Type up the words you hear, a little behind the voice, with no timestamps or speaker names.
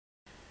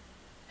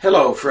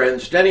Hello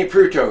friends, Denny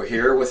Pruto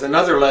here with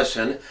another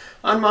lesson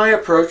on my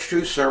approach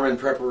to sermon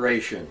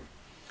preparation.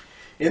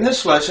 In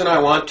this lesson I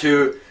want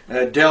to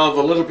delve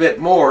a little bit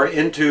more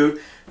into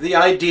the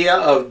idea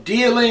of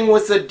dealing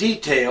with the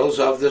details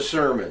of the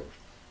sermon.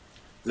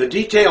 The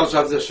details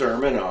of the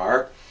sermon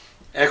are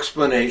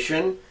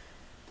explanation,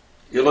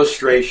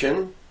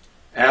 illustration,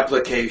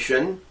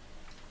 application,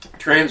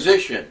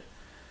 transition.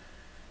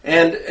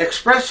 And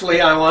expressly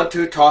I want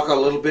to talk a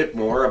little bit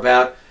more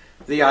about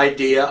the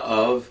idea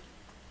of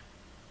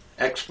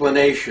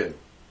explanation.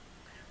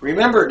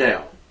 Remember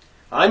now,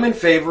 I'm in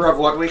favor of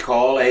what we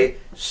call a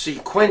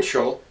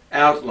sequential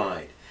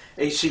outline.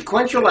 A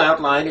sequential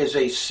outline is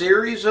a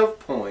series of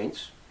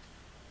points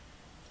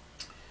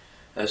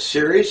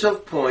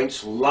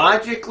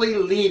logically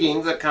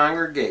leading the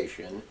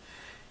congregation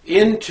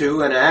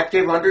into an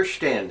active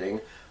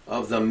understanding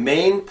of the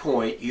main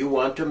point you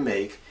want to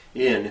make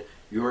in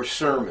your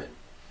sermon.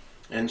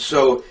 And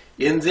so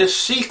in this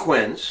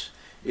sequence,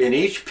 in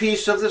each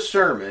piece of the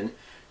sermon,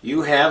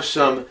 you have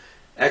some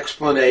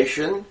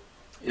explanation,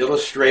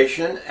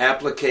 illustration,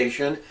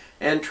 application,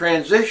 and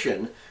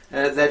transition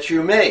that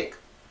you make.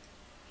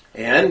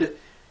 And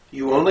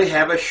you only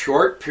have a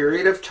short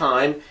period of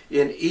time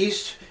in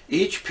each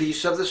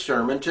piece of the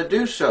sermon to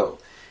do so.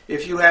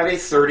 If you have a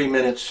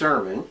 30-minute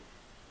sermon,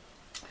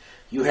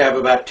 you have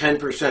about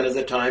 10% of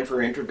the time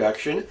for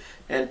introduction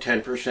and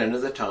 10%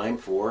 of the time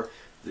for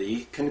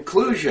the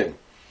conclusion.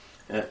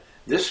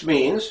 This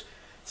means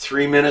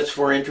 3 minutes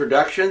for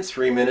introduction,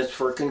 3 minutes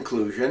for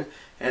conclusion,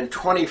 and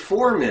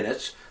 24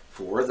 minutes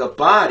for the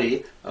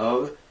body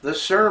of the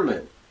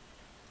sermon.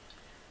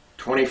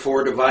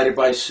 24 divided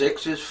by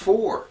 6 is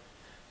 4.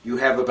 You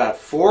have about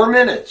 4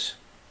 minutes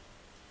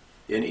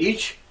in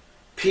each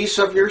piece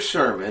of your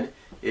sermon,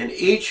 in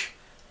each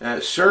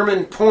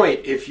sermon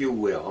point, if you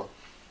will,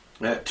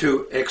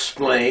 to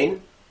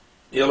explain,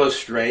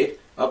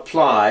 illustrate,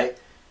 apply,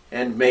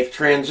 and make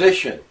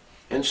transition.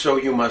 And so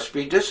you must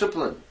be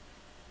disciplined.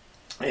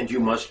 And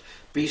you must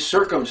be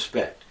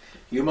circumspect.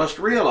 You must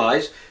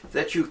realize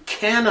that you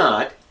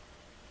cannot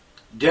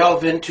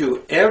delve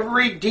into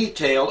every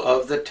detail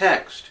of the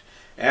text.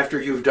 After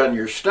you've done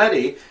your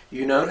study,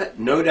 you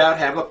no doubt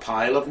have a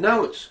pile of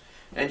notes.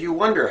 And you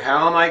wonder,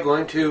 how am I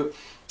going to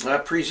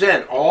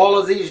present all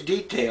of these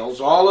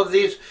details, all of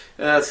these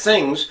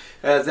things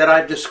that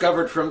I've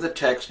discovered from the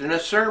text in a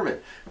sermon?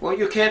 Well,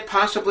 you can't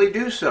possibly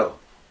do so.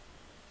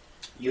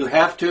 You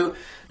have to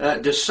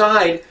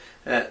decide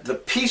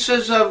the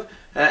pieces of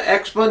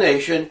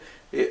explanation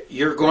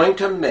you're going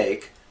to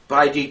make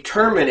by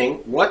determining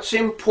what's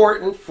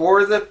important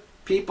for the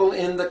people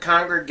in the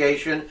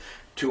congregation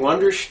to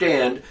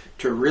understand,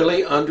 to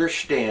really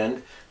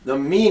understand the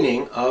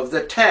meaning of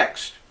the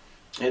text.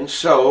 And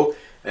so,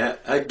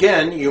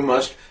 again, you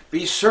must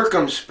be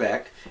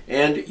circumspect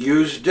and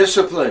use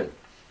discipline.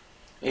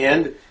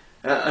 And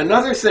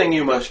another thing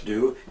you must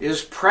do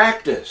is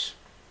practice.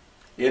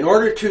 In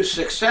order to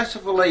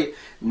successfully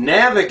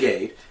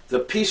navigate the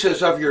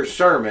pieces of your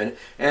sermon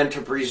and to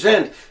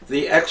present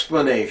the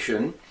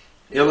explanation,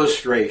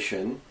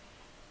 illustration,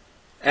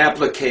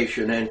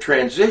 application, and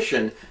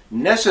transition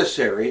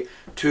necessary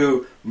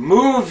to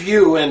move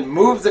you and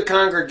move the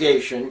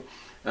congregation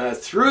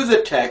through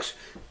the text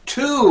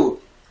to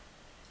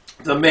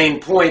the main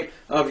point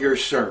of your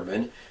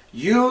sermon,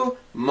 you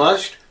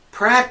must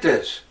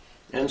practice.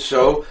 And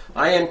so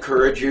I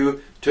encourage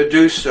you to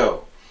do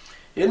so.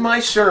 In my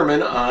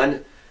sermon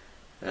on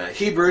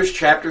Hebrews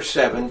chapter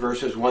 7,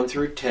 verses 1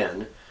 through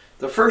 10,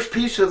 the first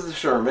piece of the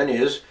sermon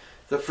is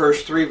the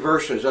first 3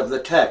 verses of the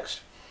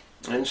text.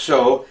 And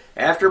so,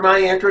 after my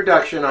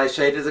introduction, I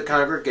say to the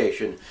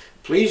congregation,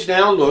 please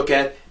now look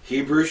at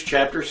Hebrews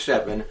chapter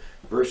 7,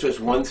 verses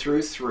 1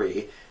 through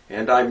 3,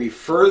 and I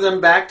refer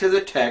them back to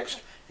the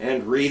text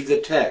and read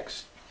the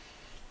text.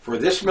 For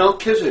this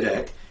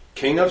Melchizedek,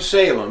 king of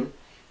Salem,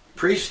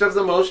 priest of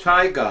the Most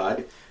High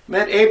God,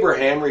 met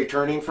Abraham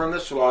returning from the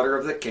slaughter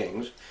of the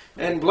kings,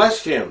 and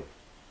blessed him.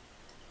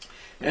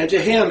 And to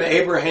him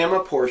Abraham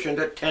apportioned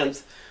a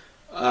 10th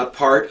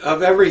part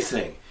of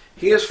everything.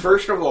 He is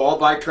first of all,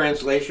 by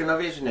translation of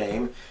his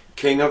name,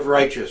 King of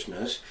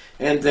Righteousness,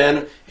 and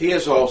then he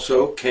is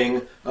also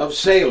King of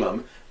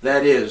Salem,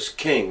 that is,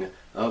 King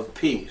of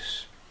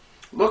Peace.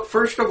 Look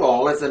first of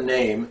all at the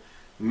name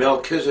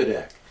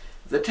Melchizedek.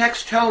 The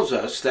text tells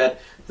us that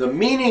the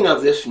meaning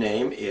of this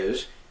name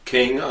is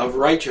King of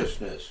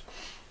Righteousness.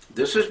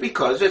 This is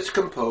because it's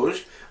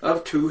composed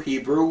of 2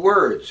 Hebrew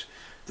words,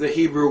 the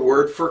Hebrew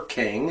word for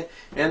king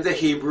and the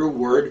Hebrew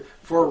word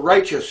for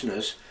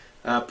righteousness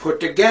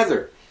put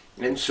together.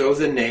 And so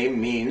the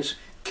name means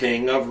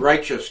King of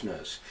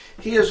Righteousness.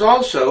 He is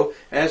also,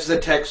 as the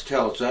text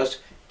tells us,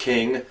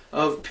 King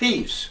of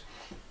Peace.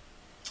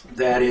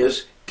 That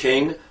is,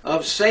 King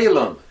of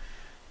Salem.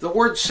 The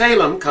word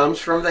Salem comes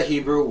from the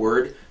Hebrew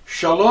word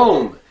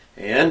shalom,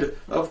 and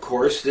of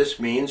course this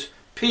means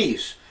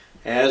peace,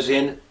 as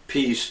in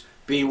peace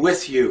be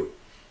with you.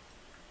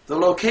 The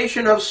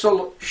location of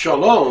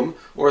Shalom,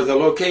 or the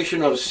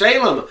location of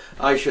Salem,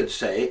 I should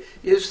say,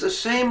 is the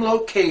same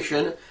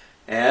location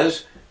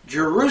as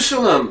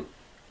Jerusalem,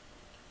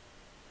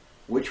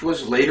 which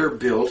was later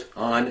built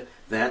on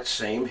that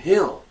same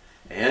hill.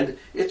 And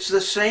it's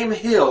the same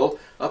hill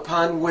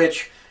upon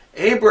which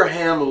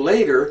Abraham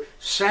later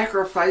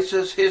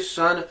sacrifices his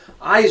son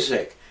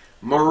Isaac.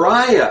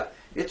 Moriah,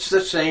 it's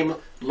the same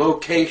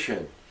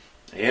location.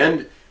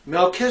 And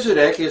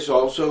Melchizedek is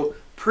also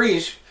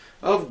priest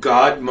of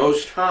God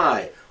Most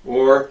High,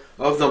 or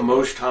of the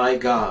Most High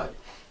God.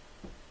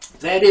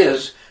 That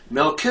is,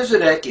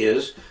 Melchizedek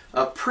is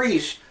a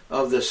priest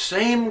of the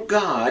same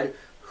God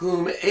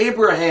whom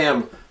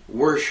Abraham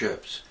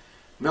worships.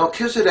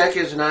 Melchizedek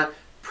is not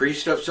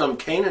priest of some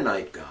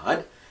Canaanite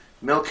god.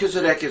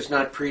 Melchizedek is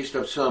not priest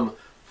of some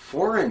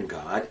foreign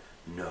god.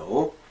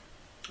 No,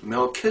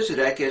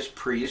 Melchizedek is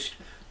priest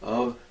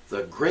of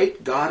the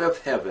great God of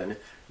heaven,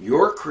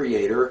 your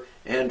creator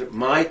and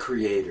my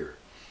creator.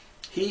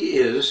 He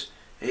is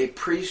a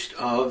priest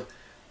of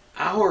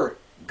our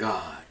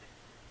God.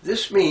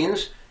 This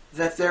means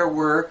that there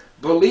were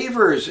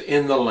believers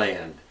in the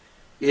land,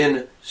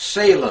 in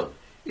Salem,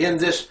 in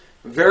this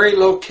very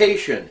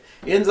location,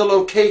 in the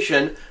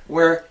location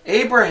where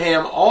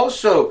Abraham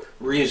also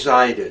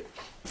resided.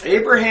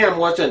 Abraham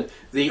wasn't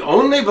the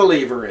only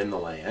believer in the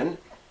land.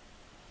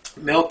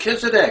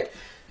 Melchizedek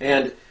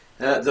and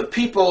the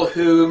people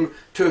to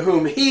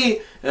whom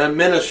he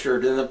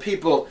ministered and the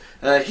people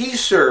he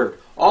served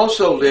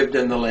also lived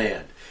in the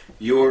land.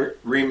 You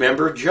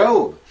remember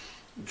Job.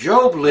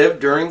 Job lived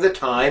during the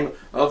time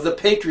of the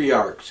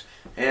patriarchs,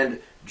 and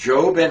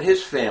Job and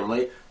his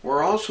family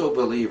were also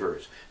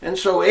believers. And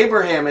so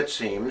Abraham, it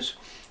seems,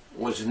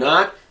 was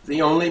not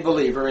the only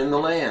believer in the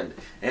land.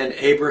 And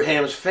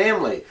Abraham's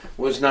family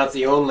was not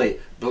the only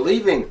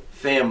believing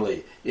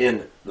family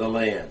in the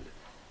land.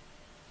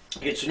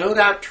 It's no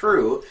doubt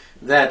true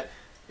that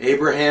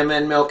Abraham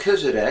and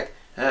Melchizedek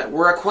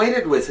were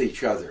acquainted with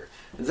each other,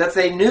 that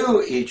they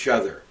knew each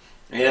other.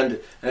 And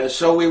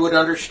so we would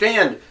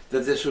understand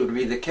that this would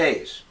be the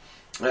case.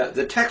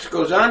 The text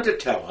goes on to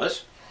tell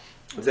us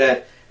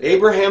that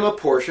Abraham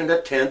apportioned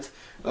a tenth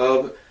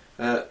of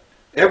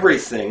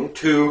everything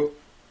to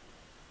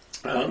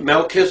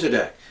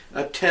Melchizedek,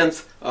 a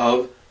tenth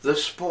of the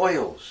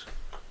spoils.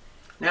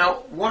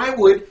 Now, why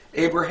would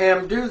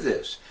Abraham do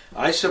this?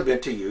 I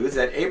submit to you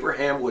that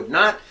Abraham would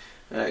not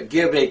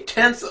give a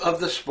tenth of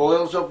the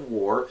spoils of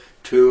war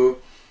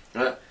to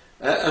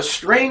a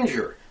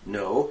stranger.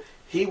 No,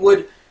 he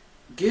would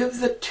give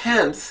the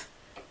tenth,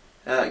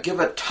 give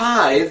a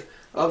tithe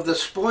of the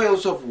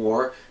spoils of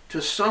war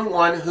to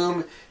someone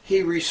whom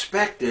he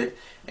respected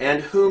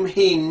and whom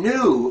he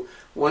knew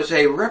was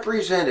a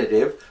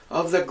representative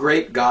of the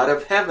great God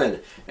of heaven.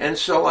 And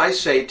so I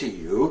say to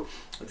you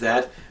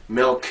that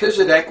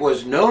Melchizedek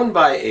was known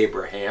by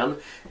Abraham,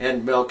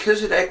 and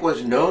Melchizedek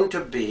was known to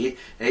be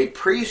a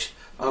priest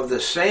of the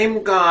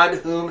same God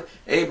whom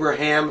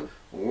Abraham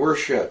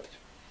worshipped.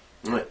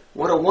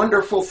 What a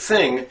wonderful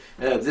thing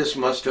this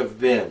must have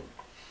been.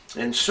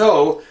 And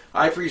so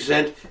I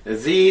present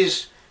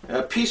these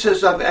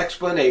pieces of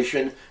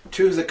explanation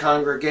to the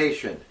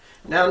congregation.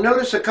 Now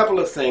notice a couple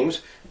of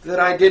things that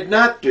I did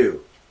not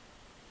do.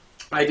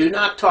 I do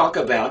not talk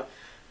about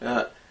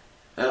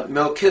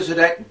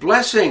Melchizedek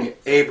blessing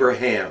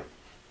Abraham.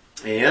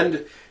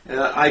 And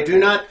I do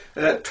not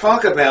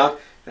talk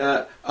about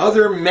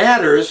other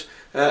matters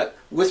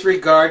with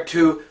regard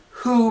to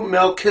who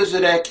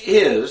Melchizedek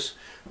is,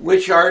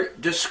 which are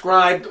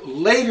described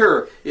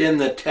later in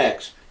the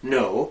text.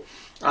 No,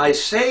 I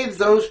save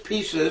those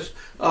pieces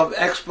of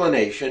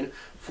explanation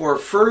for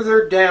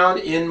further down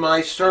in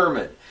my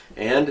sermon.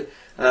 And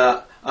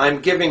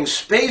I'm giving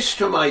space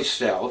to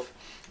myself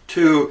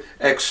to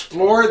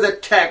explore the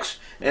text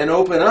and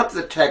open up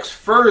the text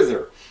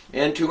further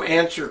and to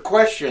answer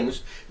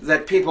questions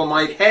that people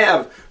might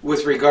have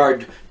with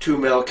regard to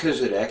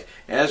Melchizedek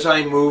as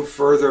I move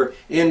further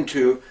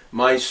into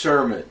my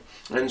sermon.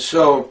 And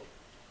so,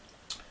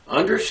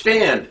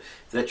 understand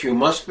that you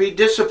must be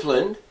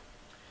disciplined,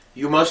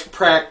 you must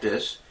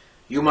practice,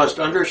 you must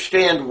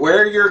understand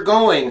where you're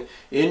going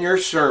in your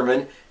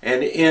sermon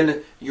and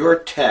in your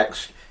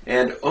text,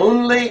 and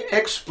only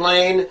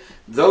explain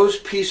those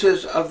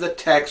pieces of the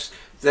text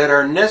that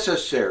are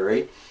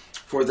necessary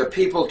for the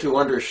people to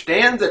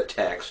understand the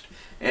text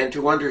and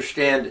to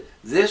understand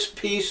this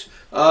piece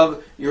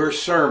of your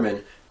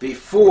sermon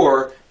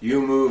before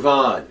you move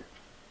on.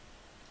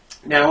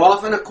 Now,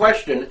 often a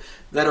question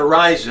that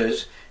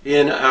arises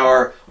in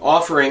our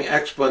offering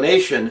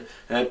explanation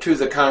to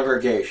the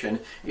congregation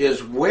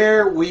is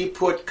where we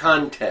put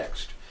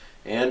context.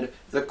 And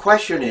the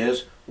question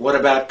is, what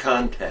about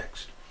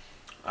context?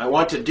 I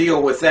want to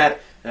deal with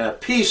that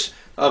piece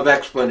of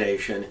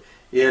explanation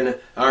in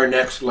our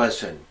next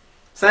lesson.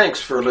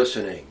 Thanks for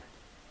listening.